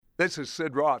This is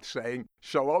Sid Roth saying,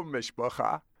 Shalom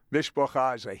Mishpacha.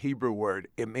 Mishpacha is a Hebrew word.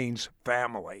 It means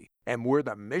family. And we're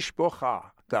the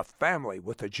Mishpacha, the family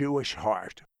with a Jewish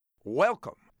heart.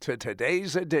 Welcome to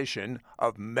today's edition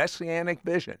of Messianic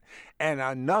Vision and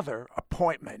another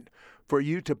appointment for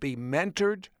you to be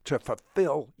mentored to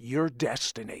fulfill your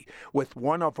destiny with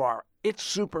one of our It's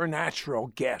Supernatural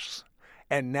guests.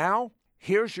 And now,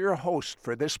 here's your host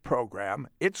for this program,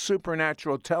 It's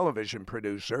Supernatural television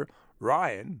producer,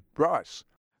 Ryan Bruss.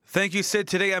 Thank you, Sid.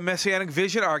 Today on Messianic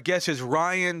Vision, our guest is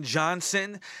Ryan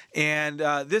Johnson, and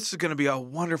this is going to be a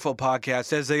wonderful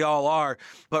podcast, as they all are.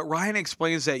 But Ryan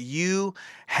explains that you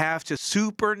have to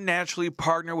supernaturally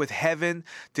partner with heaven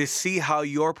to see how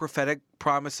your prophetic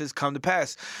promises come to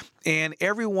pass. And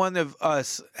every one of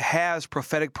us has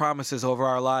prophetic promises over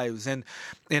our lives. And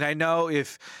I know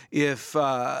if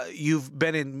you've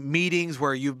been in meetings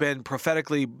where you've been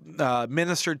prophetically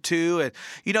ministered to,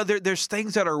 and there's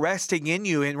things that are resting in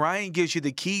you. And Ryan gives you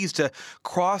the keys to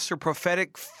cross the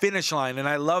prophetic finish line. And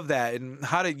I love that. And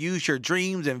how to use your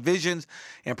dreams and visions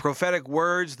and prophetic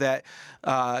words that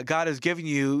God has given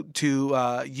you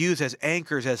to use as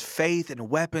anchors, as faith and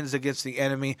weapons against the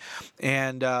enemy.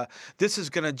 And this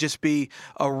is going to just be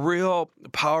a real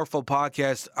powerful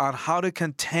podcast on how to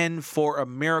contend for a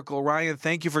miracle. Ryan,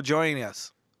 thank you for joining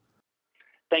us.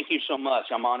 Thank you so much.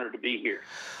 I'm honored to be here.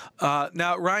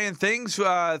 Now, Ryan, things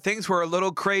were a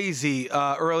little crazy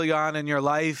early on in your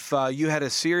life. You had a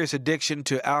serious addiction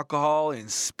to alcohol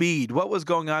and speed. What was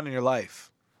going on in your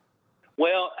life?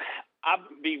 Well, I'll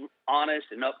be honest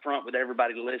and upfront with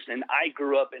everybody listening. I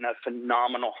grew up in a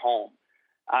phenomenal home.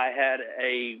 I had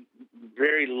a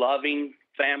very loving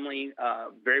family,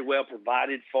 very well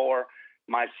provided for.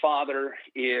 My father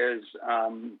is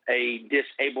a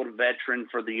disabled veteran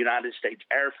for the United States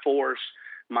Air Force.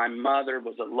 My mother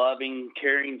was a loving,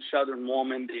 caring Southern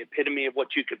woman, the epitome of what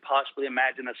you could possibly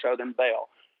imagine a Southern belle.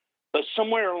 But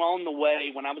somewhere along the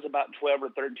way, when I was about 12 or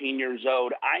 13 years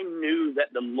old, I knew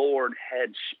that the Lord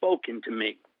had spoken to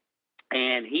me,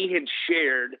 and he had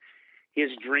shared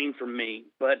his dream for me.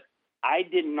 But I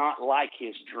did not like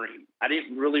his dream. I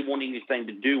didn't really want anything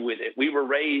to do with it. We were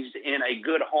raised in a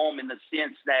good home in the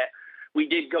sense that we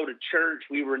did go to church.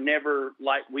 We were never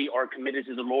like we are committed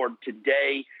to the Lord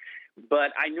today.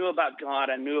 But I knew about God.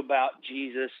 I knew about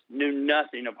Jesus, knew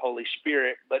nothing of Holy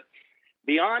Spirit. But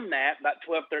beyond that, about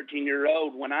 12,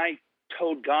 13-year-old, when I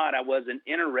told God I wasn't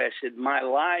interested, my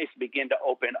life began to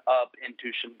open up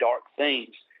into some dark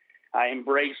things. I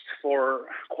embraced for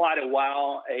quite a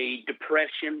while a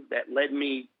depression that led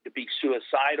me to be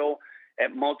suicidal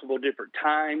at multiple different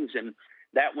times, and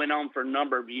that went on for a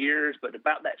number of years. But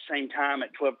about that same time,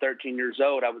 at 12, 13 years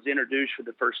old, I was introduced for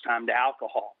the first time to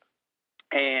alcohol,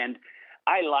 and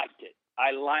I liked it.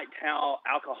 I liked how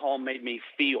alcohol made me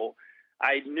feel.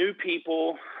 I knew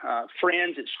people,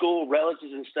 friends at school,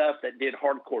 relatives and stuff that did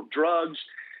hardcore drugs,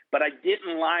 but I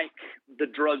didn't like the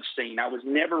drug scene. I was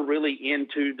never really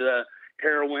into the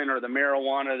heroin or the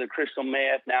marijuana or the crystal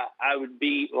meth. Now, I would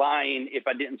be lying if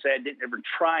I didn't say I didn't ever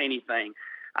try anything.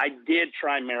 I did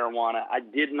try marijuana. I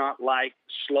did not like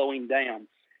slowing down.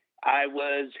 I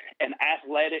was an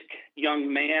athletic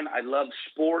young man. I loved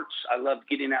sports. I loved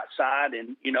getting outside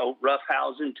and,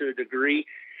 roughhousing to a degree.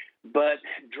 But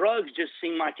drugs just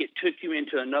seemed like it took you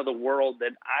into another world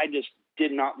that I just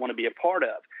did not want to be a part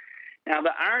of. Now,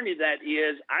 the irony of that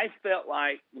is I felt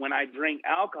like when I drank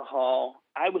alcohol,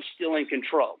 I was still in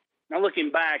control. Now,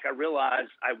 looking back, I realized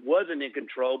I wasn't in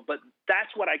control, but that's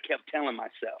what I kept telling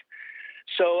myself.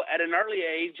 So at an early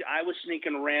age, I was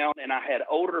sneaking around, and I had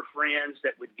older friends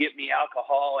that would get me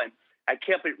alcohol, and I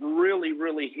kept it really,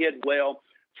 really hid well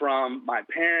from my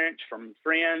parents, from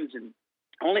friends, and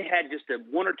only had just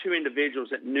one or two individuals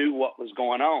that knew what was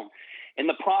going on. In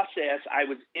the process, I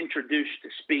was introduced to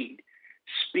speed.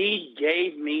 Speed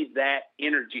gave me that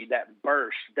energy, that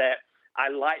burst, that I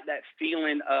like that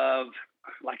feeling of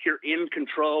like you're in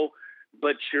control,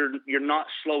 but you're not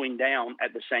slowing down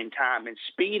at the same time. And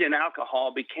speed and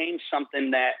alcohol became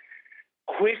something that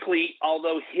quickly,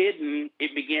 although hidden,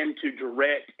 it began to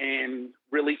direct and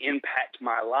really impact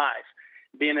my life.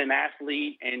 Being an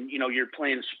athlete and, you're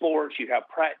playing sports, you have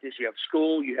practice, you have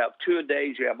school, you have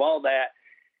two-a-days, you have all that.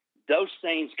 Those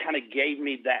things kind of gave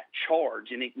me that charge.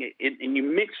 And and you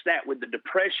mix that with the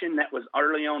depression that was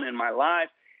early on in my life.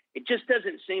 It just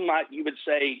doesn't seem like you would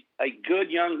say a good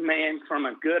young man from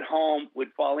a good home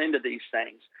would fall into these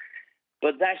things.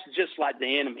 But that's just like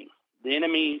the enemy. The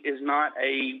enemy is not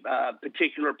a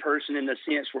particular person in the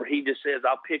sense where he just says,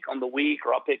 I'll pick on the weak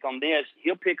or I'll pick on this.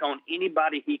 He'll pick on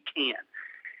anybody he can.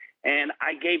 And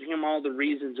I gave him all the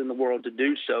reasons in the world to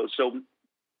do so. So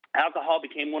Alcohol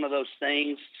became one of those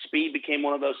things. Speed became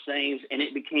one of those things, and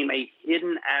it became a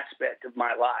hidden aspect of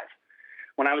my life.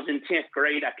 When I was in 10th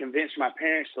grade, I convinced my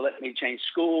parents to let me change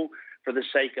school for the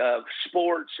sake of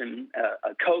sports and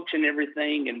a coach and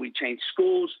everything, and we changed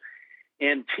schools.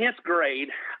 In 10th grade,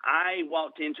 I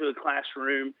walked into a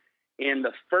classroom. In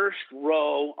the first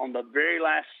row, on the very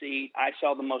last seat, I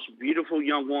saw the most beautiful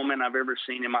young woman I've ever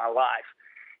seen in my life.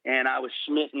 And I was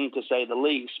smitten, to say the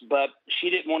least. But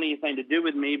she didn't want anything to do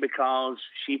with me because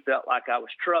she felt like I was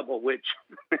trouble, which,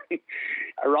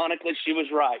 ironically, she was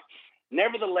right.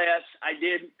 Nevertheless, I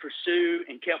did pursue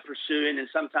and kept pursuing, and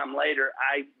sometime later,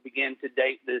 I began to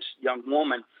date this young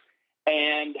woman.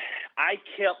 And I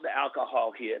kept the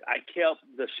alcohol hit. I kept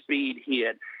the speed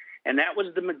hit. And that was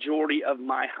the majority of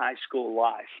my high school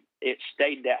life. It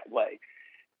stayed that way.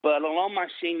 But along my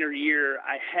senior year,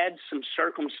 I had some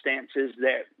circumstances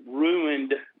that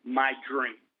ruined my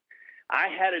dream. I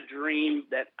had a dream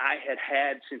that I had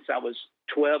had since I was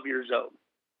 12 years old.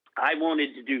 I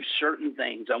wanted to do certain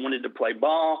things. I wanted to play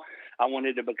ball. I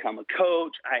wanted to become a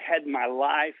coach. I had my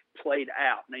life played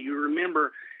out. Now, you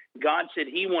remember, God said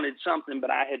he wanted something,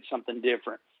 but I had something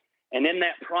different. And in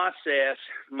that process,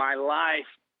 my life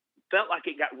felt like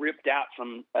it got ripped out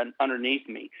from underneath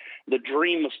me. The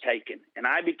dream was taken, and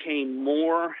I became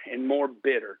more and more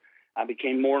bitter. I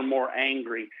became more and more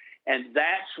angry. And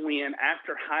that's when,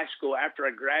 after high school, after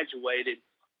I graduated,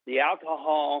 the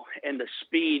alcohol and the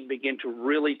speed began to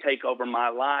really take over my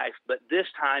life. But this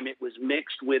time it was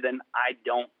mixed with an I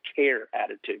don't care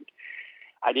attitude.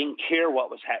 I didn't care what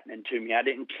was happening to me. I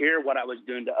didn't care what I was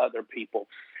doing to other people.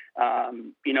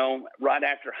 Right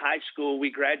after high school, we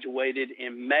graduated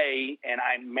in May, and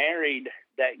I married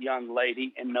that young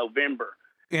lady in November.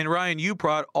 And Ryan, you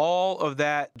brought all of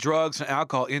that drugs and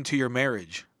alcohol into your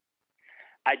marriage.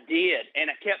 I did, and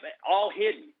I kept it all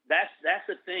hidden. That's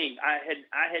the thing. I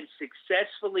had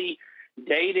successfully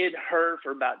dated her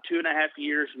for about 2.5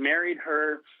 years, married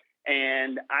her,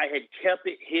 and I had kept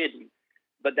it hidden.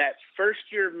 But that first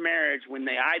year of marriage, when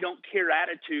the I don't care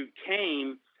attitude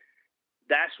came,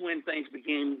 that's when things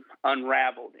became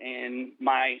unraveled. And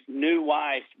my new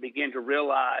wife began to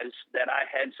realize that I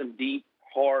had some deep,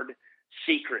 hard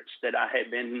secrets that I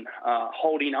had been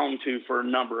holding on to for a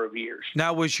number of years.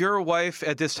 Now, was your wife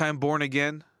at this time born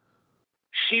again?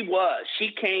 She was.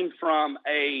 She came from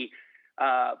a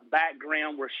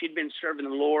background where she'd been serving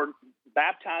the Lord,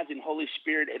 baptized in the Holy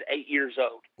Spirit at 8 years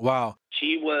old. Wow.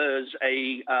 She was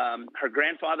her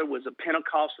grandfather was a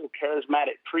Pentecostal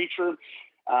charismatic preacher,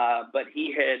 but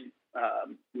he had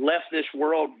left this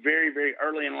world very, very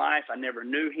early in life. I never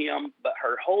knew him, but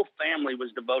her whole family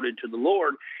was devoted to the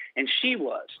Lord, and she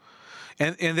was.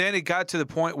 And then it got to the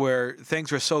point where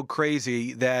things were so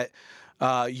crazy that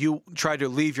you tried to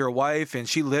leave your wife, and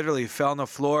she literally fell on the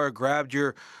floor, grabbed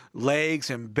your legs,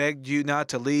 and begged you not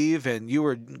to leave, and you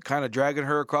were kind of dragging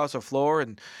her across the floor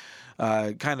and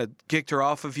kind of kicked her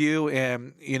off of you.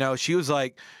 And, she was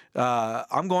like,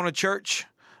 I'm going to church.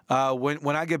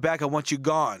 When I get back, I want you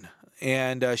gone.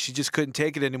 And she just couldn't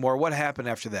take it anymore. What happened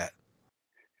after that?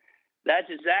 That's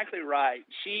exactly right.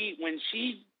 When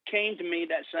she came to me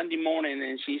that Sunday morning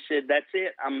and she said, "That's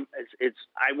it.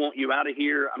 I want you out of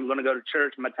here. I'm going to go to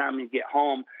church. By the time you get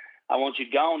home, I want you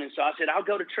gone." And so I said, "I'll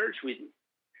go to church with you.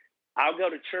 I'll go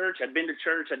to church." I'd been to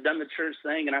church. I'd done the church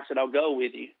thing. And I said, "I'll go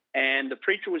with you." And the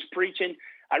preacher was preaching.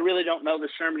 I really don't know the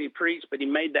sermon he preached, but he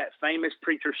made that famous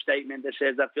preacher statement that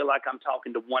says, "I feel like I'm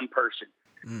talking to one person."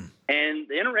 And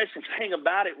the interesting thing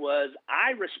about it was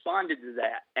I responded to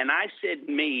that, and I said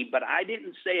me, but I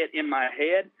didn't say it in my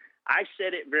head. I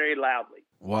said it very loudly.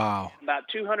 Wow. About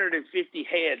 250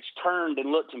 heads turned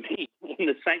and looked at me in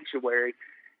the sanctuary,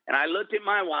 and I looked at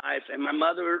my wife, and my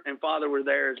mother and father were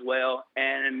there as well,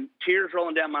 and tears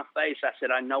rolling down my face, I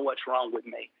said, "I know what's wrong with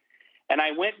me." And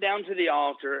I went down to the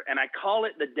altar, and I call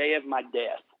it the day of my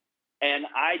death, and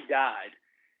I died.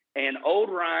 And old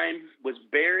Ryan was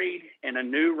buried, and a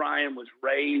new Ryan was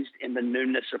raised in the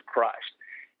newness of Christ.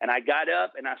 And I got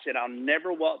up, and I said, "I'll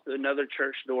never walk through another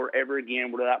church door ever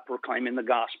again without proclaiming the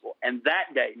gospel." And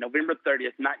that day, November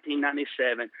 30th,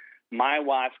 1997, my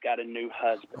wife got a new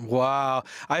husband. Wow.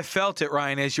 I felt it,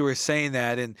 Ryan, as you were saying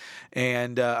that,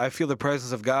 and I feel the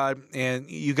presence of God. And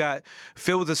you got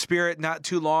filled with the Spirit not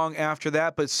too long after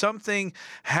that, but something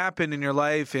happened in your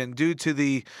life, and due to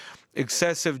the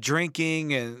excessive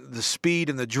drinking and the speed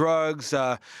and the drugs.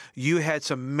 You had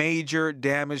some major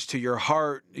damage to your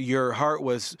heart. Your heart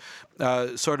was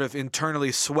sort of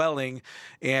internally swelling,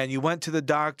 and you went to the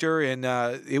doctor, and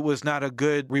it was not a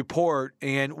good report.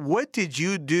 And what did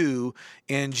you do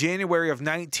in January of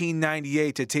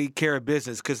 1998 to take care of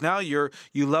business? Because now you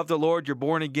love the Lord, you're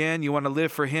born again, you want to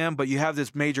live for Him, but you have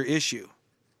this major issue.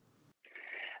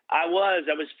 I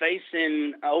was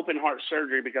facing open heart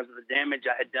surgery because of the damage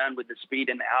I had done with the speed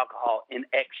and the alcohol in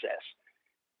excess.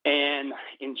 And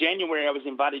in January, I was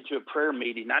invited to a prayer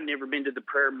meeting. I'd never been to the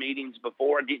prayer meetings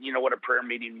before. I didn't know what a prayer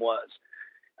meeting was.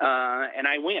 And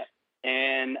I went.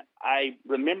 And I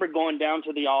remember going down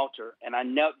to the altar, and I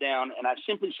knelt down, and I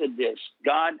simply said this: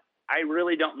 God, I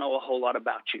really don't know a whole lot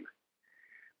about you,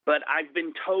 but I've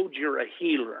been told you're a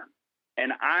healer.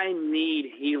 And I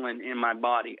need healing in my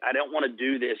body. I don't want to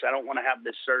do this. I don't want to have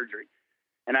this surgery.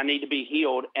 And I need to be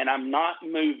healed. And I'm not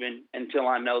moving until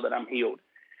I know that I'm healed.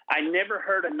 I never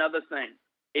heard another thing.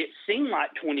 It seemed like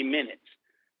 20 minutes.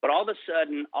 But all of a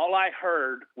sudden, all I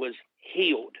heard was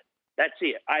healed. That's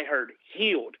it. I heard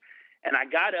healed. And I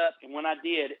got up, and when I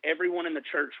did, everyone in the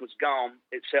church was gone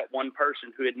except one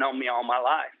person who had known me all my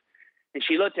life. And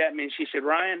she looked at me and she said,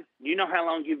 Ryan, do you know how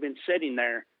long you've been sitting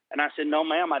there? And I said, no,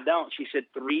 ma'am, I don't. She said,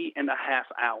 3.5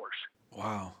 hours.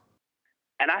 Wow.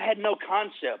 And I had no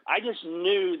concept. I just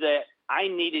knew that I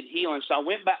needed healing. So I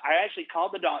went back. I actually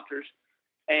called the doctors,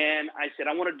 and I said,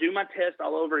 I want to do my test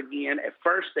all over again. At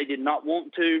first, they did not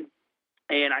want to.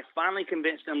 And I finally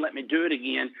convinced them, let me do it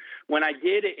again. When I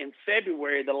did it in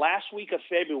February, the last week of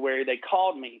February, they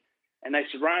called me, and they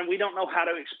said, Ryan, we don't know how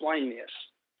to explain this.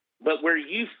 But where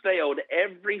you failed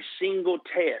every single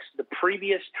test the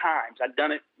previous times, I've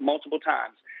done it multiple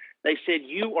times, they said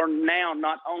you are now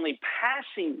not only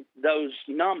passing those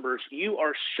numbers, you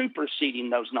are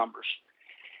superseding those numbers.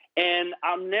 And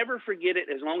I'll never forget it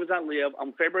as long as I live.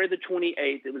 On February the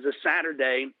 28th, it was a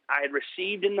Saturday, I had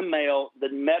received in the mail the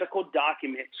medical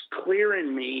documents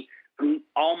clearing me from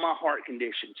all my heart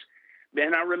conditions.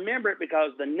 And I remember it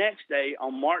because the next day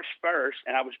on March 1st,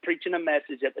 and I was preaching a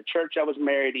message at the church I was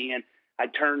married in, I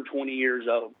turned 20 years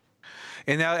old.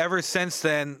 And now ever since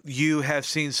then, you have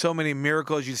seen so many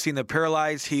miracles. You've seen the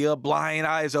paralyzed heal, blind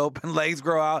eyes open, legs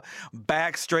grow out,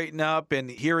 back straighten up, and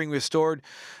hearing restored.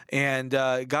 And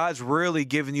God's really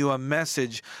given you a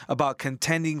message about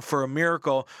contending for a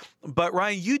miracle. But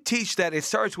Ryan, you teach that it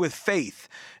starts with faith.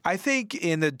 I think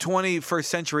in the 21st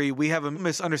century, we have a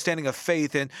misunderstanding of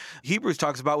faith. And Hebrews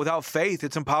talks about without faith,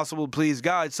 it's impossible to please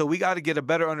God. So we got to get a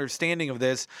better understanding of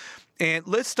this. And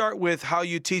let's start with how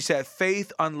you teach that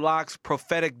faith unlocks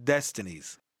prophetic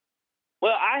destinies.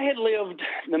 Well, I had lived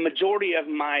the majority of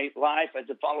my life as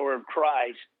a follower of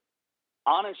Christ,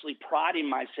 honestly priding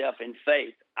myself in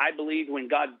faith. I believed when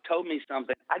God told me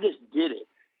something, I just did it.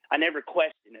 I never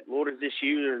questioned it. Lord, is this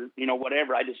you or,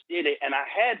 whatever. I just did it. And I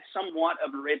had somewhat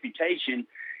of a reputation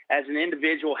as an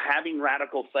individual having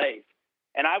radical faith.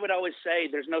 And I would always say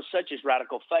there's no such as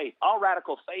radical faith. All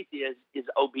radical faith is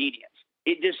obedience.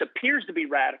 It just appears to be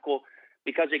radical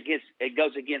because it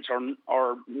goes against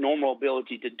our normal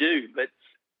ability to do. But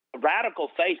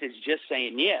radical faith is just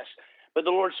saying yes. But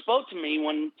the Lord spoke to me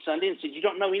one Sunday and said, you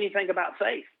don't know anything about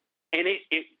faith. And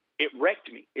it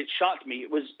wrecked me. It shocked me.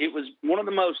 It was one of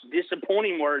the most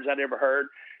disappointing words I'd ever heard,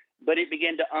 but it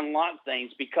began to unlock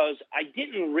things because I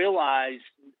didn't realize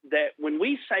that when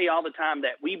we say all the time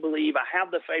that we believe, I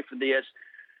have the faith for this,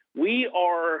 we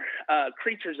are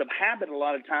creatures of habit a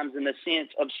lot of times in the sense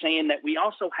of saying that we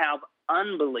also have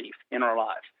unbelief in our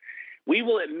life. We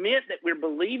will admit that we're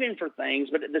believing for things,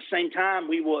 but at the same time,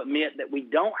 we will admit that we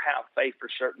don't have faith for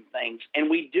certain things. And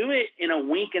we do it in a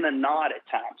wink and a nod at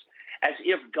times, as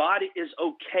if God is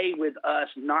okay with us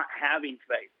not having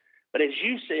faith. But as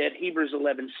you said, Hebrews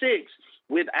 11:6,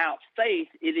 without faith,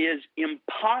 it is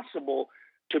impossible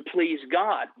to please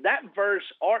God. That verse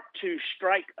ought to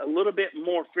strike a little bit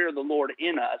more fear of the Lord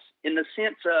in us, in the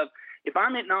sense of, if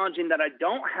I'm acknowledging that I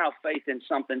don't have faith in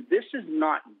something, this is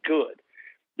not good.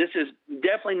 This is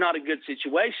definitely not a good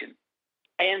situation.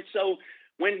 And so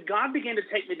when God began to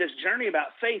take me this journey about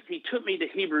faith, he took me to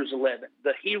Hebrews 11,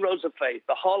 the heroes of faith,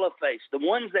 the hall of faith, the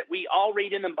ones that we all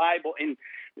read in the Bible. And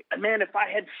man, if I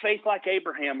had faith like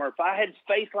Abraham, or if I had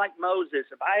faith like Moses,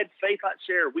 if I had faith like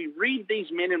Sarah, we read these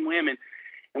men and women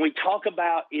and we talk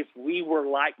about if we were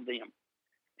like them.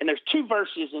 And there's two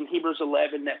verses in Hebrews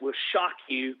 11 that will shock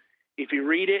you if you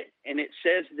read it. And it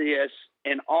says this,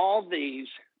 and all these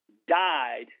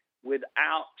died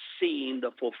without seeing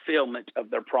the fulfillment of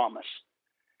their promise.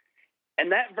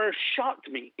 And that verse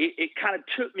shocked me. It kind of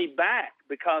took me back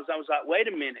because I was like, wait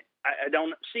a minute, I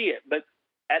don't see it. But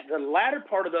at the latter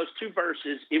part of those two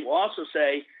verses, it will also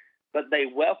say, but they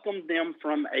welcomed them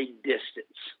from a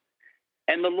distance.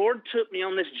 And the Lord took me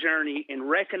on this journey in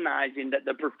recognizing that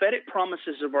the prophetic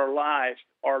promises of our life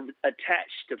are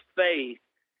attached to faith,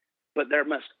 but there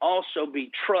must also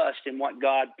be trust in what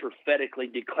God prophetically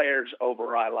declares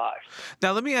over our life.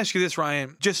 Now, let me ask you this,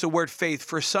 Ryan. Just the word faith,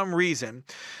 for some reason,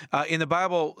 in the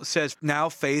Bible says, now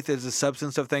faith is the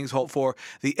substance of things hoped for,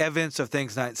 the evidence of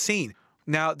things not seen.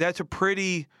 Now, that's a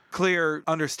pretty clear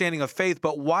understanding of faith,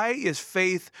 but why is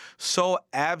faith so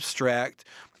abstract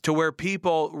to where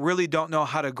people really don't know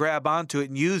how to grab onto it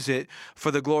and use it for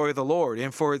the glory of the Lord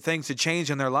and for things to change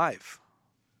in their life?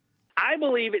 I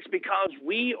believe it's because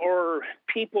we are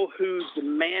people who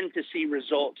demand to see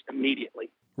results immediately.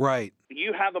 Right.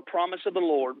 You have a promise of the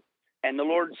Lord, and the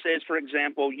Lord says, for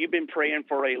example, you've been praying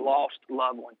for a lost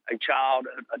loved one, a child,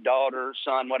 a daughter,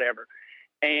 son, whatever.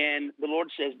 And the Lord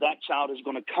says that child is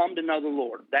going to come to know the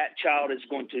Lord. That child is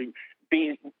going to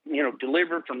be,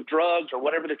 delivered from drugs or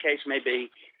whatever the case may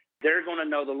be. They're going to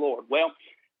know the Lord. Well,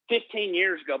 15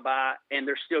 years go by and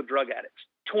they're still drug addicts.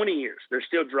 20 years, they're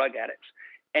still drug addicts.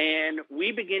 And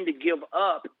we begin to give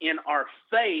up in our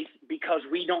faith because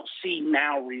we don't see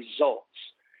now results.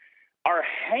 Our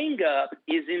hang up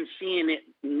is in seeing it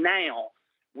now.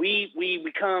 We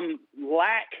become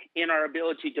lack in our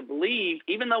ability to believe,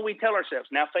 even though we tell ourselves,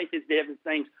 now faith is the evidence of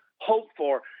things hoped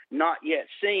for, not yet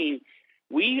seen.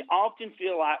 We often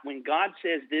feel like when God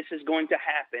says this is going to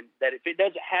happen, that if it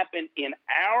doesn't happen in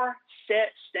our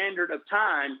set standard of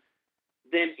time,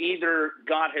 then either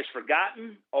God has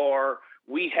forgotten or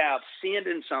we have sinned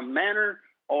in some manner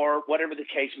or whatever the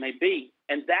case may be.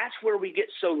 And that's where we get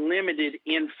so limited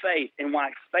in faith and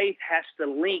why faith has to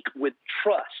link with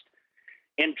trust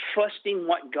and trusting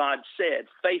what God said.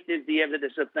 Faith is the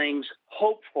evidence of things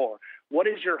hoped for. What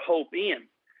is your hope in?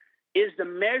 Is the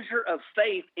measure of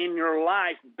faith in your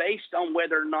life based on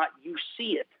whether or not you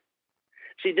see it?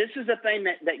 See, this is the thing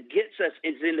that gets us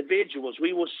as individuals.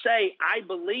 We will say, I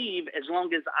believe as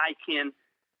long as I can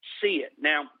see it.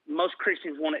 Now, most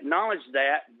Christians won't acknowledge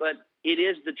that, but it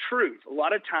is the truth. A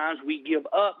lot of times we give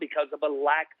up because of a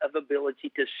lack of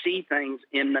ability to see things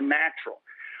in the natural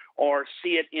or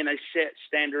see it in a set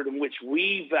standard in which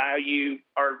we value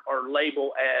or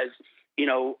label as,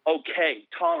 okay,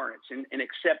 tolerance and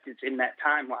acceptance in that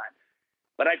timeline.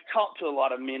 But I've talked to a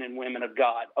lot of men and women of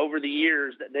God over the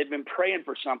years that they've been praying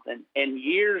for something, and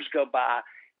years go by,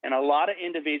 and a lot of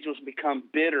individuals become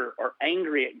bitter or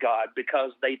angry at God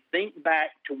because they think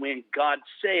back to when God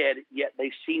said, yet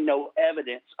they see no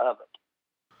evidence of it.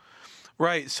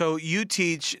 Right. So you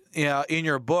teach in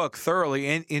your book thoroughly,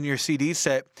 in your CD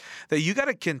set, that you got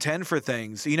to contend for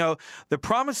things. The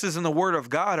promises in the Word of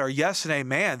God are yes and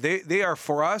amen. They are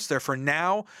for us. They're for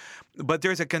now. But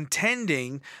there's a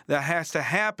contending that has to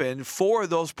happen for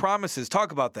those promises.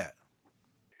 Talk about that.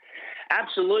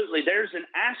 Absolutely. There's an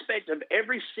aspect of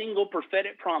every single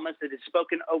prophetic promise that is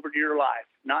spoken over to your life.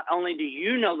 Not only do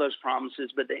you know those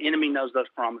promises, but the enemy knows those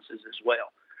promises as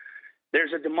well.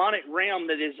 There's a demonic realm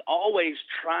that is always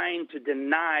trying to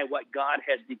deny what God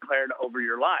has declared over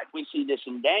your life. We see this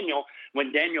in Daniel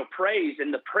when Daniel prays,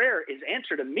 and the prayer is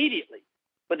answered immediately.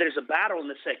 But there's a battle in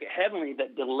the second heavenly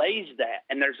that delays that,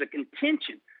 and there's a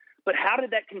contention. But how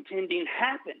did that contending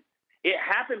happen? It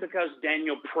happened because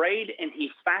Daniel prayed and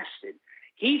he fasted.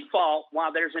 He fought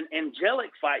while there's an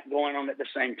angelic fight going on at the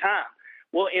same time.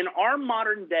 Well, in our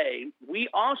modern day, we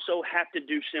also have to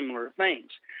do similar things.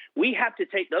 We have to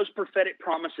take those prophetic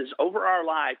promises over our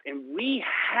life, and we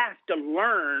have to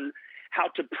learn how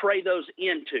to pray those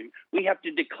into. We have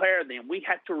to declare them. We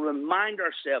have to remind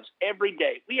ourselves every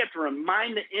day. We have to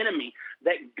remind the enemy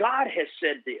that God has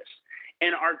said this.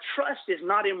 And our trust is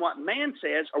not in what man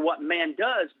says or what man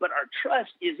does, but our trust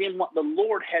is in what the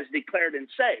Lord has declared and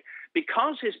say.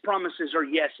 Because his promises are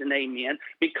yes and amen,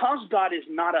 because God is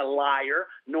not a liar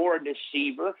nor a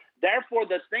deceiver, therefore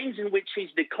the things in which he's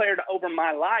declared over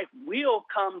my life will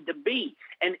come to be.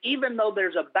 And even though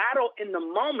there's a battle in the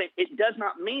moment, it does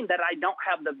not mean that I don't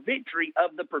have the victory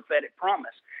of the prophetic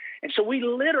promise. And so we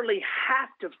literally have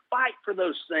to fight for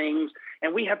those things,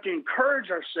 and we have to encourage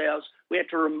ourselves. We have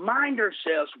to remind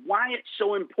ourselves why it's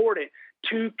so important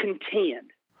to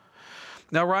contend.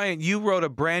 Now, Ryan, you wrote a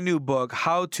brand new book,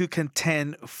 How to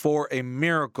Contend for a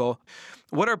Miracle.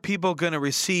 What are people going to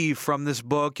receive from this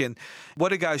book, and what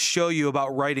did God show you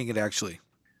about writing it, actually?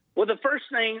 Well, the first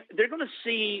thing, they're going to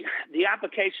see the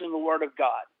application of the Word of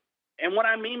God. And what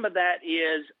I mean by that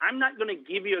is I'm not going to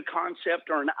give you a concept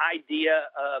or an idea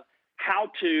of how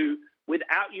to,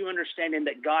 without you understanding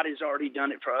that God has already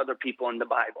done it for other people in the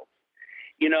Bible.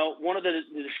 You know, one of the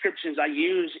descriptions I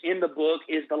use in the book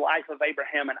is the life of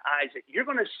Abraham and Isaac. You're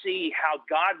going to see how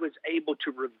God was able to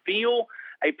reveal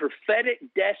a prophetic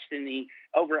destiny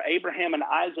over Abraham and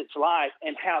Isaac's life,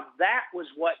 and how that was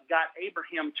what got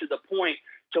Abraham to the point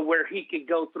to where he could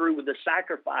go through with the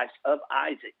sacrifice of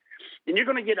Isaac. And you're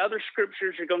going to get other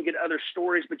scriptures, you're going to get other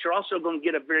stories, but you're also going to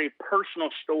get a very personal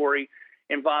story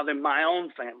involving my own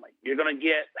family. You're going to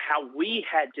get how we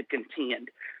had to contend.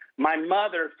 My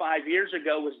mother 5 years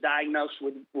ago was diagnosed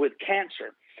with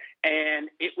cancer, and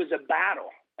it was a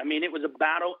battle. I mean, it was a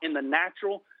battle in the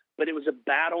natural, but it was a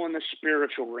battle in the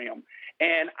spiritual realm.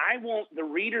 And I want the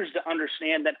readers to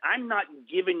understand that I'm not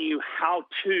giving you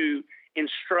how-to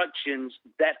instructions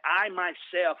that I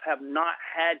myself have not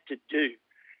had to do.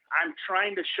 I'm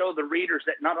trying to show the readers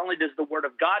that not only does the Word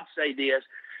of God say this,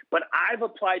 but I've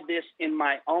applied this in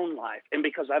my own life. And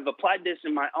because I've applied this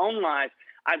in my own life,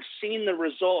 I've seen the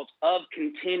results of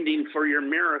contending for your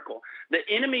miracle. The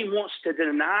enemy wants to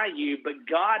deny you, but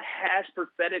God has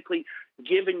prophetically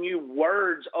given you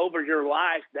words over your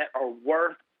life that are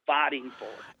worth fighting for.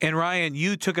 And Ryan,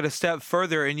 you took it a step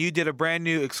further and you did a brand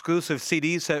new exclusive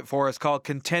CD set for us called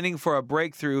Contending for a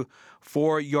Breakthrough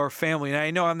for Your Family. And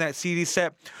I know on that CD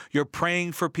set, you're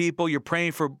praying for people, you're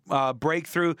praying for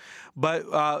breakthrough,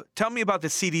 but tell me about the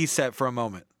CD set for a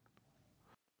moment.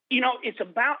 You know, it's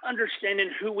about understanding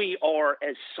who we are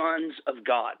as sons of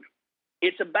God.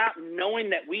 It's about knowing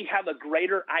that we have a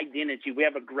greater identity. We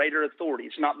have a greater authority.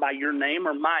 It's not by your name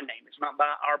or my name. It's not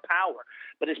by our power,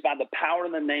 but it's by the power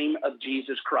in the name of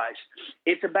Jesus Christ.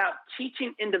 It's about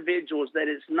teaching individuals that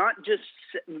it's not just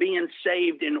being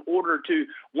saved in order to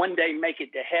one day make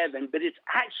it to heaven, but it's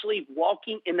actually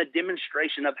walking in the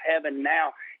demonstration of heaven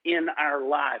now in our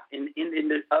life, in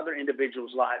the other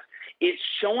individuals' lives. It's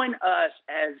showing us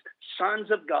as sons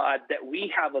of God that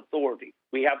we have authority.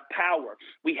 We have power.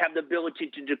 We have the ability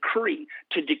to decree,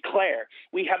 to declare.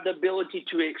 We have the ability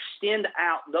to extend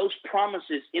out those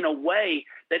promises in a way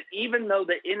that even though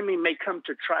the enemy may come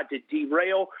to try to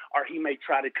derail or he may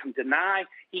try to come deny,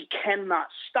 he cannot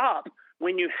stop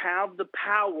when you have the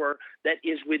power that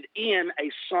is within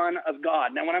a son of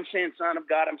God. Now, when I'm saying son of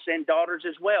God, I'm saying daughters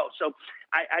as well. So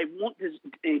I want to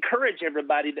encourage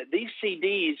everybody that these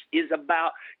CDs is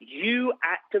about you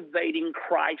activating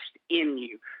Christ in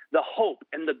you, the hope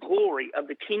and the glory of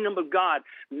the kingdom of God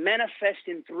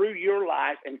manifesting through your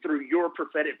life and through your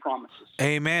prophetic promises.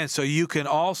 Amen. So you can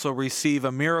also receive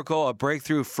a miracle, a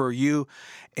breakthrough for you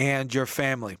and your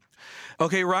family.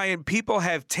 Okay, Ryan, people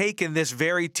have taken this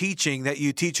very teaching that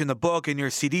you teach in the book in your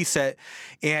CD set,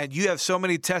 and you have so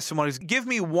many testimonies. Give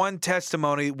me one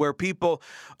testimony where people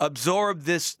absorbed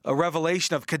this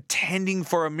revelation of contending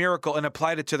for a miracle and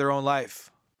applied it to their own life.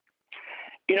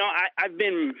 You know, I've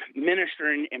been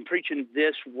ministering and preaching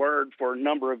this word for a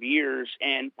number of years,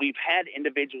 and we've had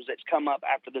individuals that's come up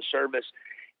after the service,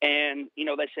 and, you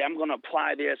know, they say, I'm going to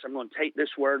apply this, I'm going to take this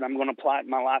word, I'm going to apply it in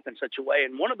my life in such a way.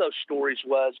 And one of those stories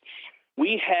was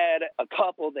we had a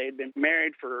couple, they had been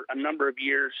married for a number of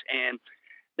years, and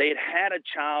they had had a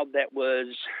child that was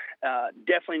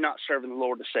definitely not serving the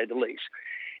Lord, to say the least.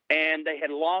 And they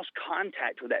had lost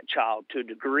contact with that child to a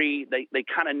degree. They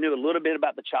kind of knew a little bit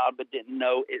about the child, but didn't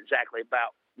know exactly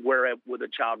about where the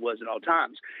child was at all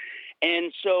times.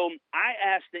 And so I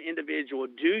asked the individual,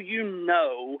 do you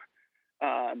know,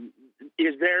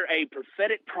 is there a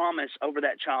prophetic promise over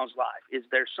that child's life? Is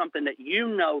there something that you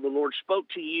know the Lord spoke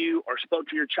to you or spoke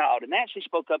to your child? And they actually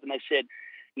spoke up and they said,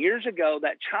 years ago,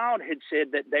 that child had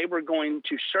said that they were going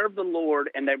to serve the Lord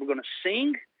and they were going to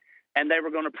sing and they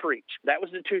were going to preach. That was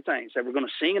the two things. They were going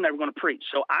to sing and they were going to preach.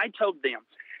 So I told them,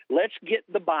 let's get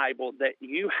the Bible that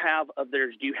you have of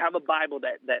theirs. Do you have a Bible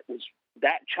that was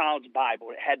that child's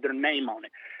Bible? It had their name on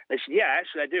it. They said, yeah,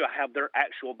 actually I do. I have their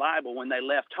actual Bible. When they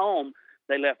left home,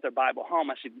 they left their Bible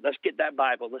home. I said, let's get that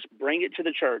Bible. Let's bring it to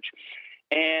the church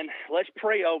and let's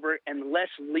pray over it and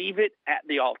let's leave it at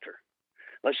the altar.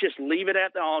 Let's just leave it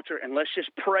at the altar and let's just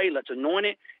pray. Let's anoint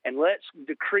it and let's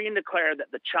decree and declare that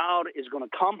the child is going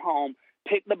to come home,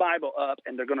 pick the Bible up,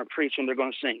 and they're going to preach and they're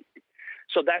going to sing.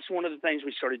 So that's one of the things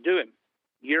we started doing.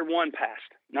 Year one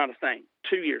passed, not a thing.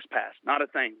 2 years passed, not a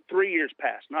thing. 3 years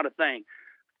passed, not a thing.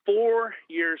 4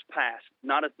 years passed,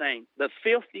 not a thing. The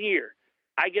 5th year,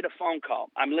 I get a phone call.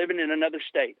 I'm living in another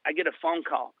state. I get a phone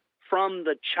call from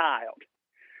the child.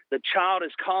 The child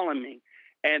is calling me,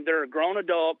 and they're a grown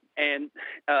adult, and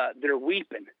they're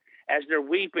weeping. As they're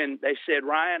weeping, they said,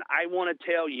 Ryan, I want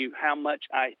to tell you how much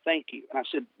I thank you. And I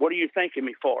said, what are you thanking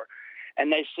me for?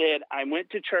 And they said, I went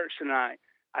to church tonight.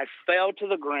 I fell to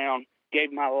the ground,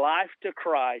 gave my life to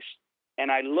Christ, and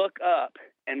I look up,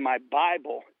 and my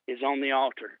Bible is on the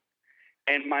altar.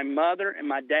 And my mother and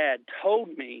my dad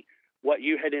told me what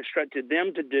you had instructed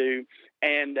them to do,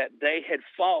 and that they had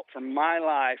fought for my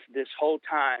life this whole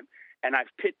time. And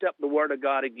I've picked up the Word of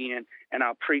God again, and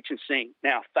I'll preach and sing.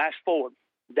 Now, fast forward.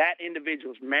 That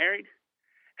individual's married,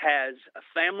 has a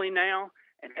family now,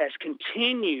 and has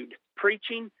continued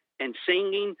preaching and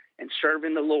singing and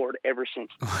serving the Lord ever since.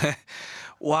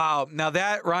 Wow. Now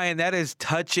that, Ryan, that is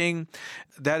touching.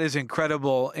 That is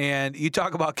incredible. And you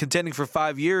talk about contending for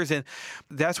 5 years, and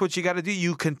that's what you got to do.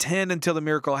 You contend until the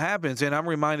miracle happens. And I'm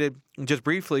reminded just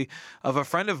briefly of a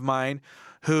friend of mine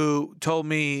who told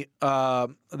me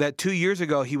that 2 years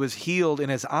ago he was healed in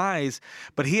his eyes,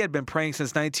 but he had been praying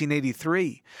since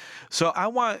 1983. So I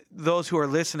want those who are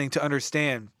listening to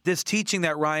understand this teaching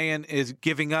that Ryan is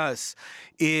giving us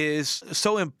is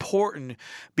so important,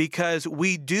 because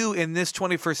we do in this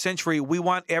 21st century, we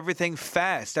want everything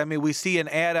fast. I mean, we see an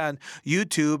ad on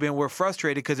YouTube and we're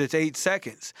frustrated because it's 8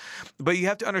 seconds. But you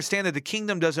have to understand that the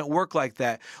kingdom doesn't work like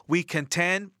that. We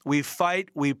contend, we fight,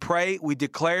 we pray, we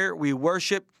declare, we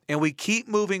worship, and we keep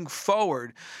moving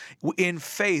forward in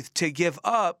faith. To give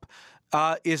up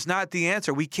is not the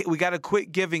answer. We got to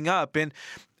quit giving up. And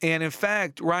in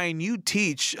fact, Ryan, you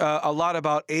teach a lot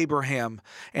about Abraham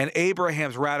and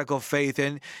Abraham's radical faith.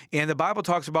 And the Bible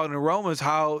talks about in Romans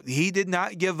how he did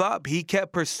not give up. He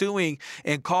kept pursuing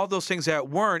and called those things that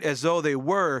weren't as though they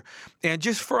were. And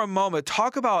just for a moment,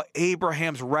 talk about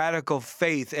Abraham's radical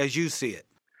faith as you see it.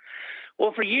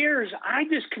 Well, for years, I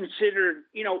just considered,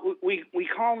 we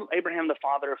call Abraham the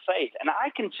father of faith, and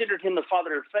I considered him the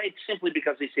father of faith simply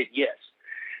because he said yes.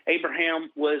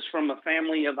 Abraham was from a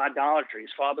family of idolatry.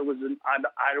 His father was an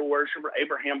idol worshiper.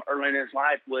 Abraham, early in his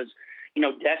life, was,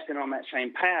 destined on that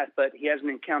same path, but he has an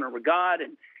encounter with God,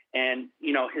 and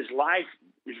his life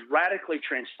is radically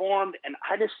transformed, and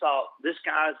I just thought, this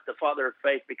guy's the father of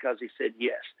faith because he said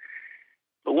yes.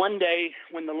 But one day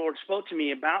when the Lord spoke to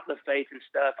me about the faith and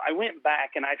stuff, I went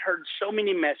back and I'd heard so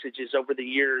many messages over the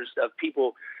years of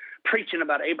people preaching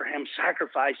about Abraham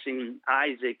sacrificing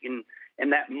Isaac in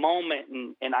that moment.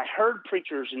 And I heard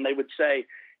preachers and they would say,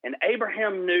 and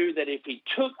Abraham knew that if he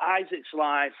took Isaac's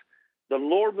life, the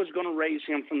Lord was going to raise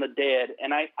him from the dead.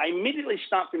 And I immediately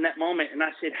stopped in that moment and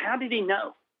I said, how did he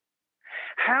know?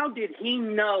 How did he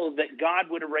know that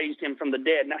God would have raised him from the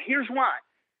dead? Now, here's why.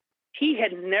 He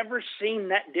had never seen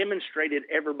that demonstrated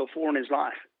ever before in his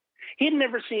life. He had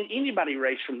never seen anybody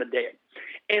raised from the dead.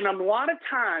 And a lot of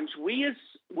times, we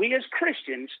as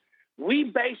Christians, we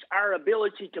base our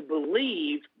ability to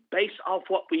believe based off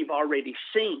what we've already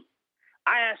seen.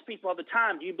 I ask people all the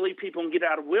time, do you believe people can get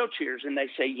out of wheelchairs? And they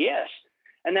say yes.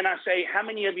 And then I say, how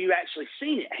many of you actually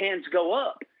seen it? Hands go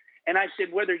up. And I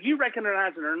said, whether you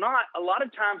recognize it or not, a lot of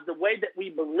times the way that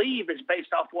we believe is based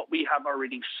off what we have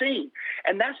already seen.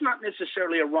 And that's not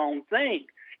necessarily a wrong thing.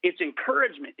 It's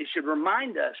encouragement. It should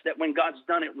remind us that when God's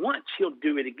done it once, he'll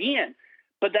do it again.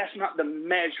 But that's not the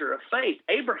measure of faith.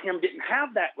 Abraham didn't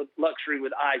have that with luxury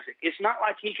with Isaac. It's not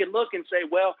like he could look and say,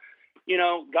 well,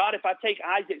 God, if I take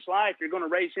Isaac's life, you're going to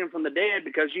raise him from the dead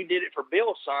because you did it for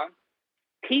Bill's son.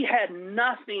 He had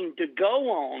nothing to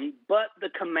go on but the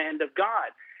command of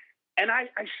God. And I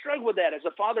struggle with that. As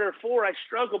a father of 4, I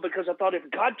struggle because I thought if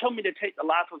God told me to take the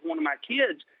life of one of my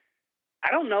kids,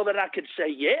 I don't know that I could say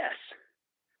yes.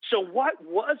 So what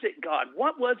was it, God?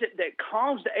 What was it that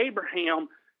caused Abraham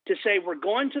to say, we're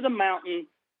going to the mountain,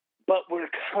 but we're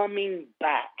coming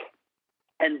back?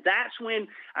 And that's when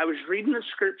I was reading the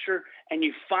scripture, and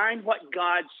you find what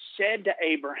God said to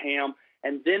Abraham.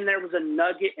 And then there was a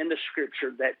nugget in the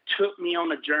scripture that took me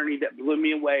on a journey that blew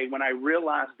me away when I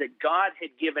realized that God had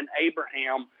given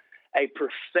Abraham a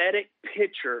prophetic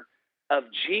picture of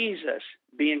Jesus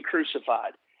being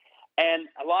crucified. And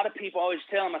a lot of people always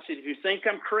tell him, I said, if you think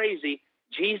I'm crazy,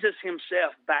 Jesus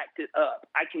himself backed it up.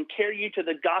 I can carry you to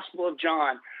the Gospel of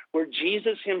John, where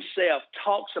Jesus himself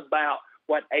talks about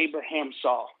what Abraham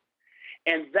saw.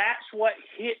 And that's what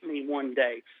hit me one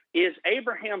day, is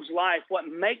Abraham's life. What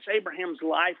makes Abraham's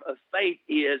life of faith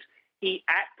is he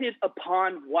acted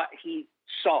upon what he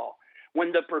saw.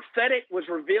 When the prophetic was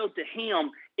revealed to him,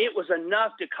 it was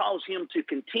enough to cause him to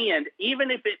contend,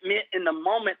 even if it meant in the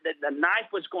moment that the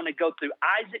knife was going to go through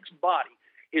Isaac's body,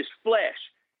 his flesh.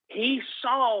 He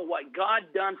saw what God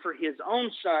done for his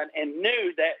own son and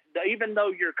knew that even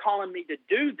though you're calling me to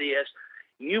do this,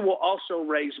 you will also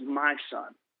raise my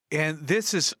son. And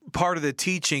this is part of the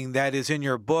teaching that is in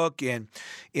your book, and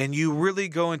you really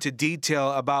go into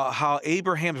detail about how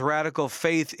Abraham's radical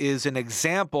faith is an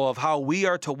example of how we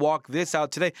are to walk this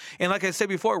out today. And like I said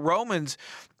before, Romans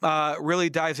really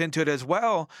dives into it as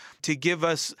well to give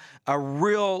us a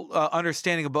real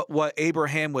understanding about what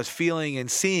Abraham was feeling and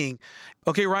seeing.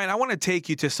 Okay, Ryan, I want to take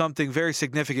you to something very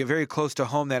significant, very close to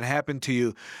home that happened to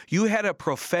you. You had a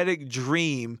prophetic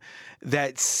dream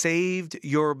that saved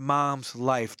your mom's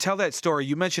life. Tell that story.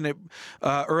 You mentioned it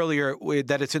earlier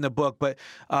that it's in the book, but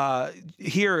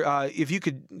here, if you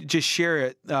could just share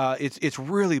it, it's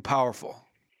really powerful.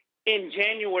 In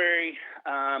January,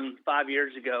 5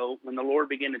 years ago, when the Lord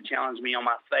began to challenge me on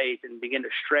my faith and began to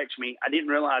stretch me, I didn't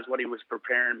realize what he was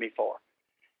preparing me for.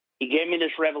 He gave me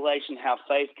this revelation how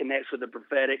faith connects with the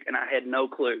prophetic, and I had no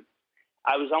clue.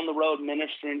 I was on the road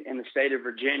ministering in the state of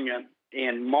Virginia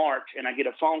in March, and I get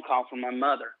a phone call from my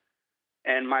mother.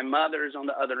 And my mother is on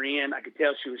the other end. I could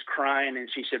tell she was crying, and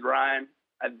she said, "Ryan,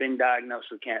 I've been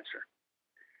diagnosed with cancer."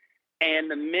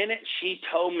 And the minute she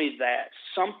told me that,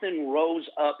 something rose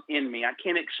up in me. I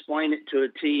can't explain it to a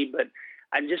T, but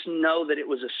I just know that it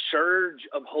was a surge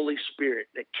of Holy Spirit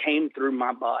that came through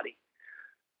my body.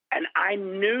 And I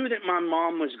knew that my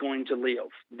mom was going to live.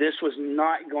 This was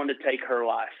not going to take her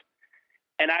life.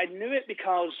 And I knew it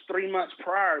because 3 months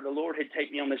prior, the Lord had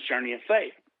taken me on this journey of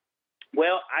faith.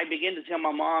 Well, I began to tell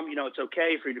my mom, it's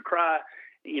okay for you to cry.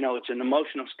 It's an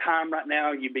emotional time right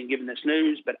now. You've been given this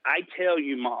news. But I tell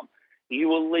you, Mom, you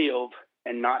will live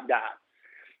and not die.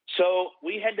 So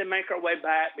we had to make our way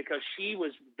back because she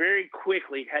was very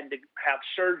quickly had to have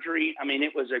surgery. I mean,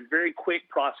 it was a very quick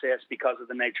process because of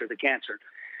the nature of the cancer.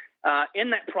 In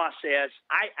that process,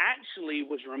 I actually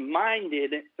was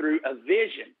reminded through a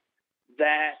vision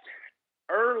that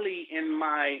early in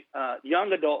my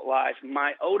young adult life,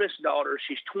 my oldest daughter,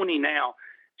 she's 20 now,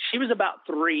 she was about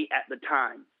 3 at the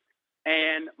time.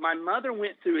 And my mother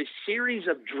went through a series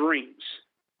of dreams,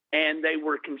 and they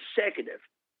were consecutive.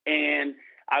 And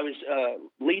I was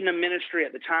leading a ministry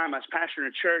at the time. I was pastoring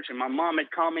a church, and my mom had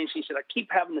called me, and she said, "I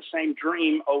keep having the same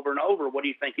dream over and over. What do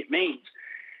you think it means?"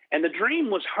 And the dream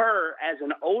was her as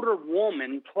an older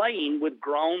woman playing with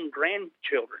grown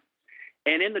grandchildren.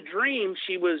 And in the dream,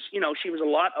 she was a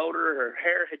lot older. Her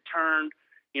hair had turned,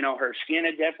 her skin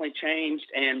had definitely changed.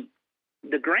 And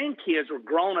the grandkids were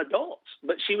grown adults,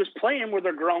 but she was playing with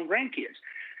her grown grandkids.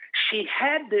 She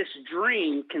had this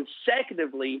dream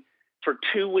consecutively for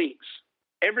 2 weeks.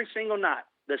 Every single night,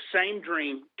 the same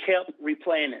dream kept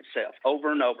replaying itself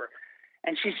over and over.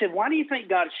 And she said, "Why do you think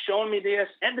God is showing me this?"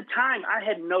 At the time, I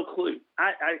had no clue.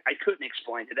 I couldn't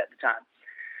explain it at the time.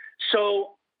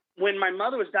 So when my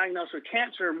mother was diagnosed with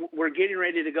cancer, we're getting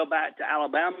ready to go back to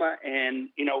Alabama and,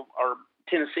 or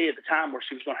Tennessee at the time where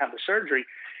she was going to have the surgery.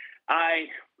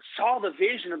 I saw the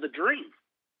vision of the dream.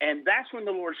 And that's when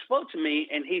the Lord spoke to me,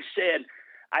 and he said,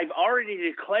 "I've already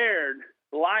declared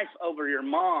life over your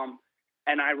mom."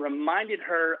 And I reminded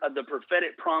her of the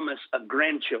prophetic promise of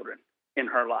grandchildren in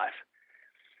her life.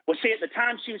 Well, see, at the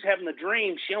time she was having the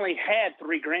dream, she only had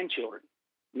 3 grandchildren.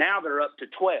 Now they're up to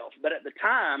 12. But at the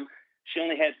time, she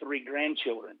only had 3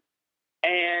 grandchildren.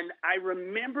 And I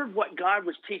remembered what God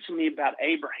was teaching me about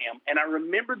Abraham. And I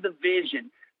remembered the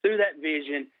vision, through that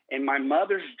vision, in my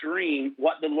mother's dream,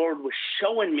 what the Lord was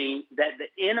showing me, that the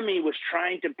enemy was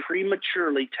trying to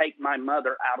prematurely take my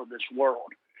mother out of this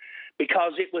world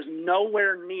because it was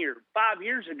nowhere near. 5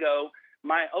 years ago,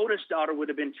 my oldest daughter would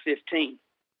have been 15.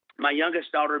 My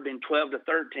youngest daughter had been 12 to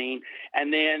 13.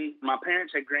 And then my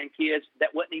parents had grandkids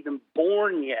that wasn't even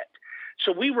born yet.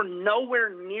 So we were nowhere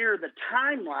near the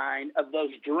timeline of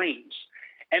those dreams.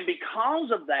 And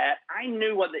because of that, I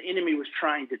knew what the enemy was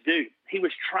trying to do. He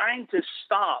was trying to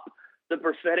stop the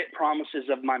prophetic promises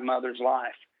of my mother's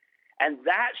life. And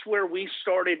that's where we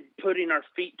started putting our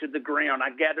feet to the ground.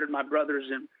 I gathered my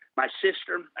brothers and my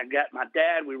sister. I got my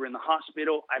dad. We were in the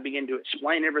hospital. I began to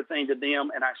explain everything to them.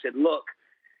 And I said, "Look,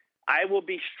 I will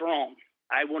be strong.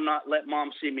 I will not let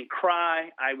Mom see me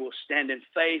cry. I will stand in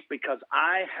faith because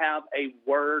I have a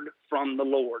word from the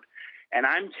Lord. And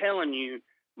I'm telling you,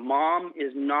 Mom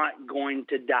is not going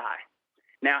to die."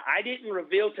 Now, I didn't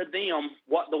reveal to them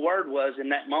what the word was in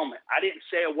that moment. I didn't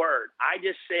say a word. I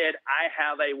just said, "I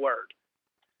have a word."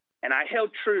 And I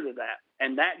held true to that.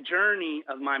 And that journey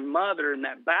of my mother in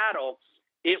that battle,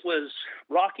 it was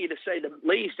rocky to say the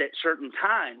least at certain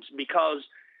times, because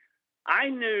I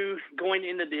knew going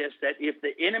into this that if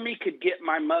the enemy could get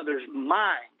my mother's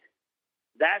mind,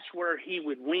 that's where he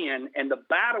would win. And the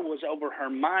battle was over her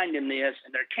mind in this.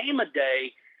 And there came a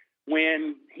day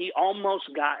when he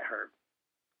almost got her.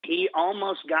 He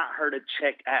almost got her to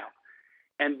check out.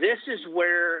 And this is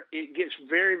where it gets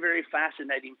very, very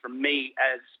fascinating for me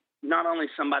as not only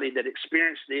somebody that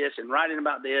experienced this and writing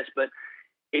about this, but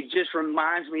it just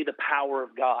reminds me the power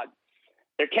of God.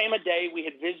 There came a day we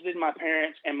had visited my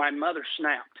parents, and my mother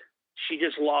snapped. she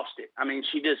just lost it. I mean,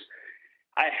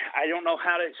 I don't know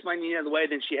how to explain it any other way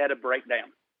than she had a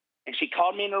breakdown. And she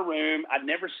called me in her room. I'd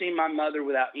never seen my mother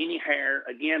without any hair.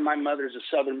 Again, my mother's a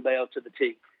Southern belle to the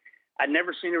T. I'd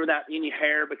never seen her without any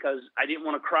hair because I didn't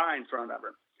want to cry in front of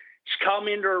her. She called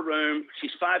me into her room.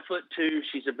 She's 5'2".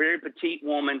 She's a very petite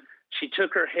woman. She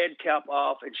took her head cap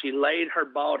off and she laid her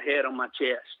bald head on my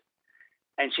chest.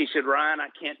 And she said, Ryan, I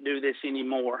can't do this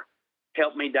anymore.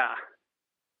 Help me die.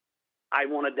 I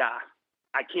want to die.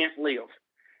 I can't live.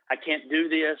 I can't do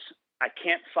this. I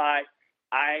can't fight.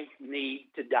 I need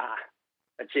to die.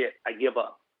 That's it. I give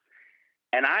up.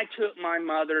 And I took my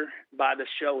mother by the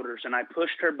shoulders and I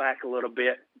pushed her back a little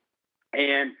bit.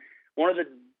 And one of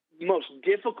the most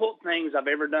difficult things I've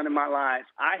ever done in my life,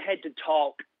 I had to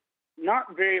talk,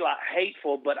 not very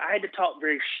hateful, but I had to talk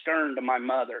very stern to my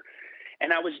mother.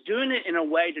 And I was doing it in a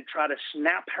way to try to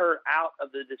snap her out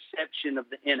of the deception of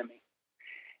the enemy.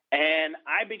 And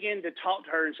I began to talk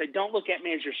to her and say, don't look at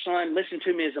me as your son. Listen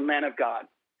to me as a man of God.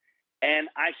 And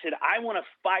I said, I want to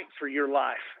fight for your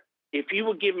life. If you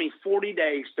will give me 40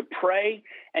 days to pray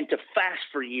and to fast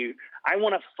for you, I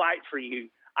want to fight for you.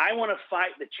 I want to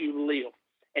fight that you live.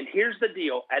 And here's the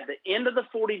deal. At the end of the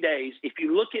 40 days, if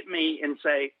you look at me and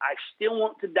say, I still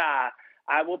want to die,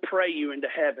 I will pray you into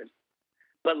heaven.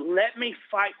 But let me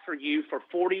fight for you for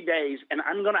 40 days, and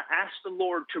I'm going to ask the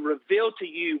Lord to reveal to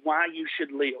you why you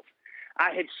should live. I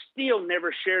had still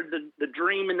never shared the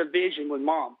dream and the vision with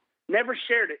Mom. Never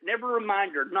shared it, never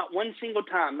reminded her, not one single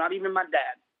time, not even my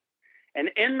dad. And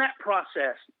in that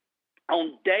process,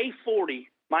 on day 40,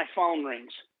 my phone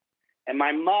rings. And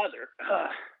my mother,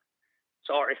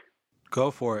 sorry. Go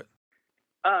for it.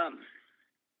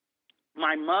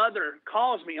 My mother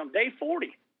calls me on day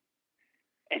 40.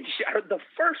 And the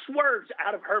first words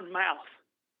out of her mouth,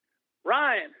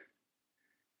 Ryan,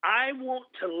 I want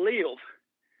to live.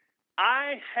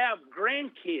 I have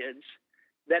grandkids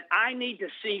that I need to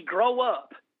see grow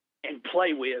up and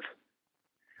play with.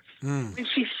 When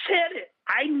she said it,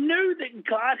 I knew that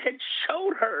God had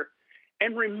showed her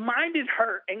and reminded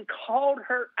her and called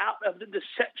her out of the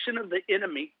deception of the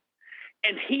enemy.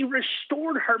 And he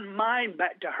restored her mind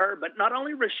back to her, but not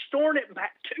only restored it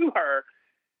back to her,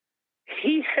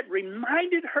 he had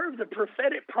reminded her of the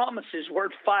prophetic promises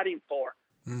worth fighting for.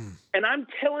 And I'm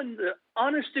telling the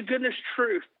honest to goodness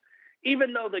truth,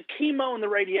 even though the chemo and the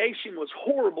radiation was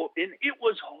horrible, and it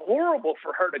was horrible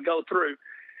for her to go through,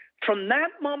 from that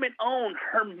moment on,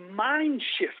 her mind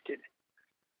shifted.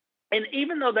 And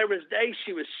even though there was days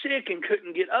she was sick and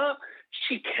couldn't get up,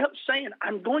 she kept saying,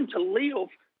 I'm going to live.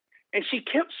 And she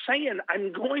kept saying,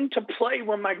 I'm going to play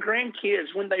with my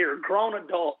grandkids when they are grown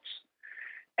adults.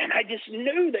 And I just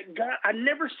knew that God, I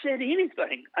never said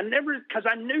anything. Because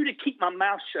I knew to keep my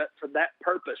mouth shut for that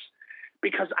purpose.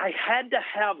 Because I had to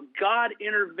have God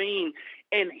intervene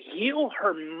and heal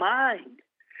her mind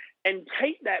and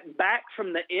take that back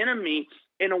from the enemy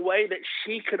in a way that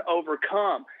she could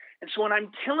overcome. And so when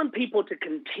I'm telling people to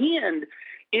contend,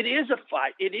 it is a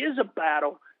fight, it is a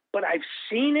battle, but I've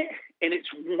seen it, and it's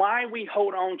why we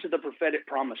hold on to the prophetic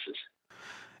promises.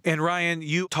 And Ryan,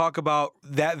 you talk about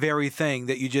that very thing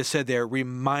that you just said there.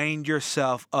 Remind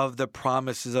yourself of the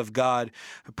promises of God,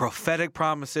 prophetic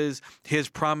promises, his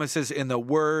promises in the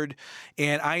word.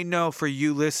 And I know for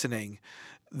you listening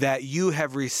that you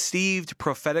have received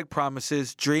prophetic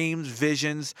promises, dreams,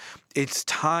 visions. It's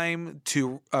time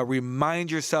to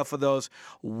remind yourself of those,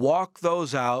 walk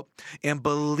those out, and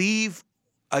believe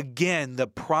again, the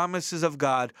promises of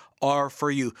God are for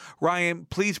you. Ryan,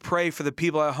 please pray for the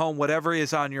people at home, whatever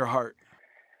is on your heart.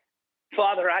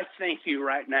 Father, I thank you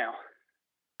right now.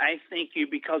 I thank you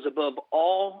because above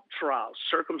all trials,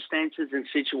 circumstances, and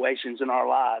situations in our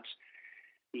lives,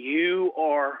 you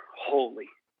are holy.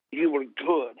 You are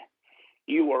good.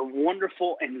 You are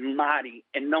wonderful and mighty.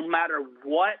 And no matter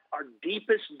what our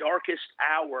deepest, darkest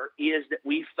hour is that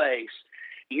we face,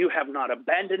 you have not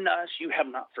abandoned us, you have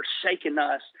not forsaken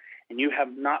us, and you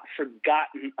have not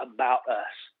forgotten about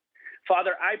us.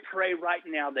 Father, I pray right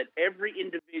now that every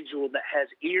individual that has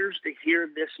ears to hear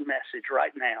this message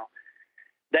right now,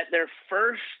 that they're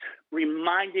first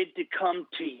reminded to come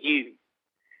to you,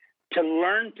 to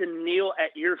learn to kneel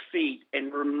at your feet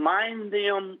and remind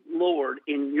them, Lord,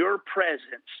 in your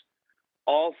presence,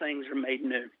 all things are made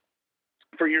new.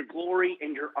 For your glory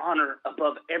and your honor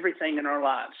above everything in our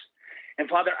lives. And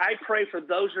Father, I pray for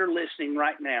those that are listening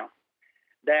right now,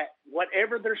 that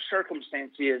whatever their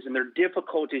circumstance is and their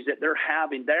difficulties that they're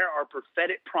having, there are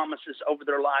prophetic promises over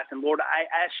their life. And Lord, I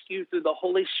ask you through the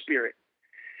Holy Spirit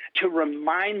to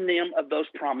remind them of those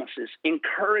promises,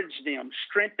 encourage them,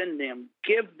 strengthen them,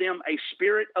 give them a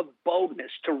spirit of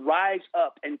boldness to rise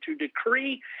up and to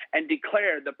decree and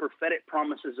declare the prophetic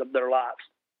promises of their lives.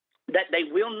 That they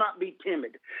will not be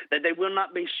timid, that they will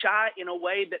not be shy in a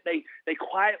way that they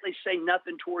quietly say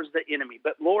nothing towards the enemy.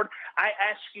 But Lord, I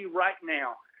ask you right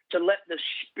now to let the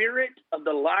spirit of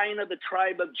the Lion of the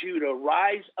tribe of Judah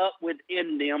rise up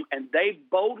within them, and they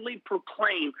boldly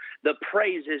proclaim the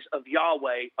praises of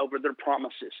Yahweh over their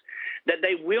promises. That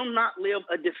they will not live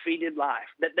a defeated life,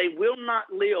 that they will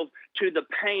not live to the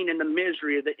pain and the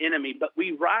misery of the enemy, but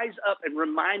we rise up and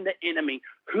remind the enemy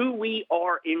who we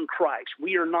are in Christ.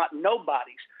 We are not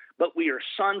nobodies, but we are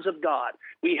sons of God.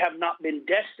 We have not been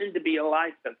destined to be a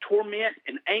life of torment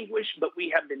and anguish, but we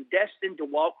have been destined to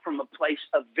walk from a place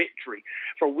of victory.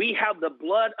 For we have the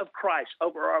blood of Christ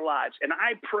over our lives. And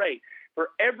I pray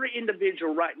for every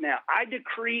individual right now, I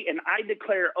decree and I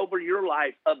declare over your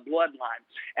life a bloodline.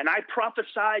 And I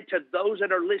prophesy to those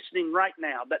that are listening right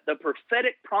now that the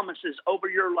prophetic promises over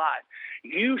your life,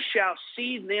 you shall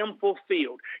see them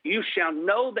fulfilled. You shall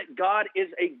know that God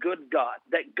is a good God,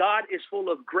 that God is full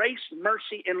of grace,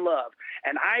 mercy, and love.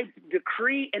 And I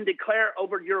decree and declare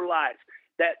over your life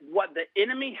that what the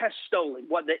enemy has stolen,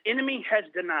 what the enemy has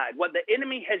denied, what the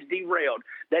enemy has derailed,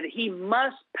 that he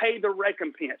must pay the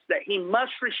recompense, that he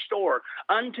must restore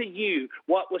unto you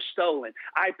what was stolen.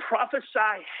 I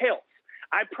prophesy health.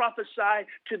 I prophesy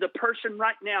to the person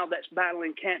right now that's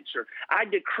battling cancer. I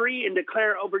decree and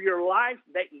declare over your life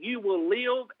that you will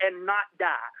live and not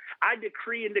die. I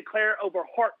decree and declare over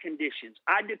heart conditions.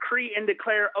 I decree and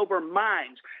declare over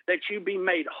minds that you be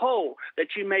made whole,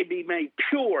 that you may be made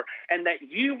pure, and that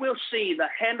you will see the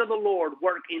hand of the Lord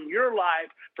work in your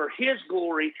life for his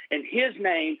glory and his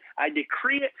name. I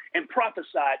decree it and prophesy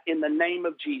it in the name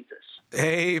of Jesus.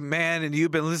 Amen. And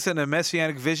you've been listening to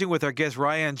Messianic Vision with our guest,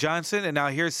 Ryan Johnson. And now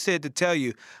here's Sid to tell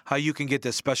you how you can get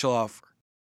this special offer.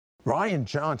 Ryan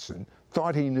Johnson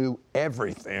thought he knew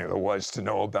everything there was to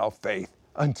know about faith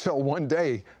until one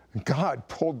day God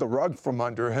pulled the rug from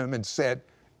under him and said,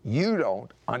 "You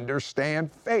don't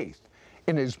understand faith."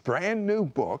 In his brand new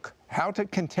book, How to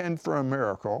Contend for a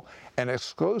Miracle, an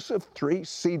exclusive 3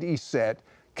 CD set,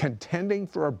 Contending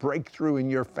for a Breakthrough in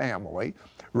Your Family,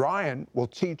 Ryan will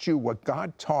teach you what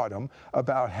God taught him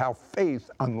about how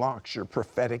faith unlocks your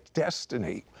prophetic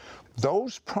destiny.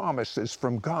 Those promises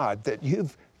from God that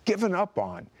you've given up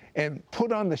on and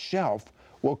put on the shelf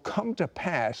will come to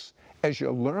pass as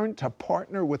you learn to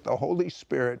partner with the Holy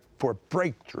Spirit for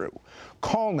breakthrough.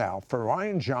 Call now for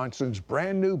Ryan Johnson's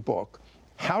brand new book,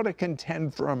 How to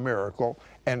Contend for a Miracle,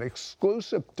 an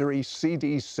exclusive 3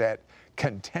 CD set,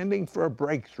 Contending for a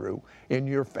Breakthrough in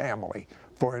Your Family,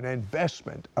 for an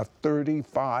investment of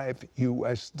 $35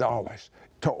 US.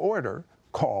 To order,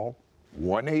 call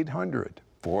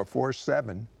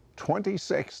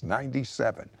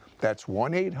 1-800-447-2697. That's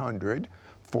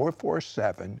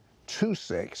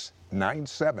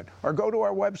 1-800-447-2697. Or go to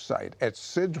our website at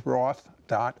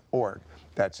sidroth.org.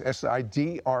 That's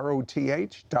SIDROTH.org.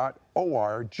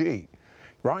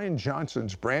 Ryan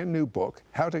Johnson's brand new book,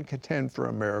 How to Contend for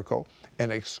a Miracle,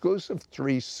 an exclusive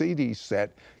 3 CD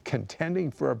set, Contending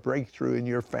for a Breakthrough in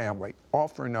Your Family,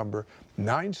 offer number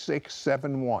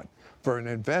 9671, for an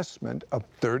investment of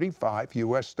 $35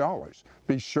 US.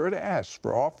 Be sure to ask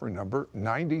for offer number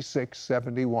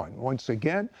 9671. Once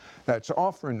again, that's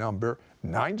offer number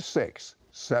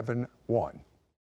 9671.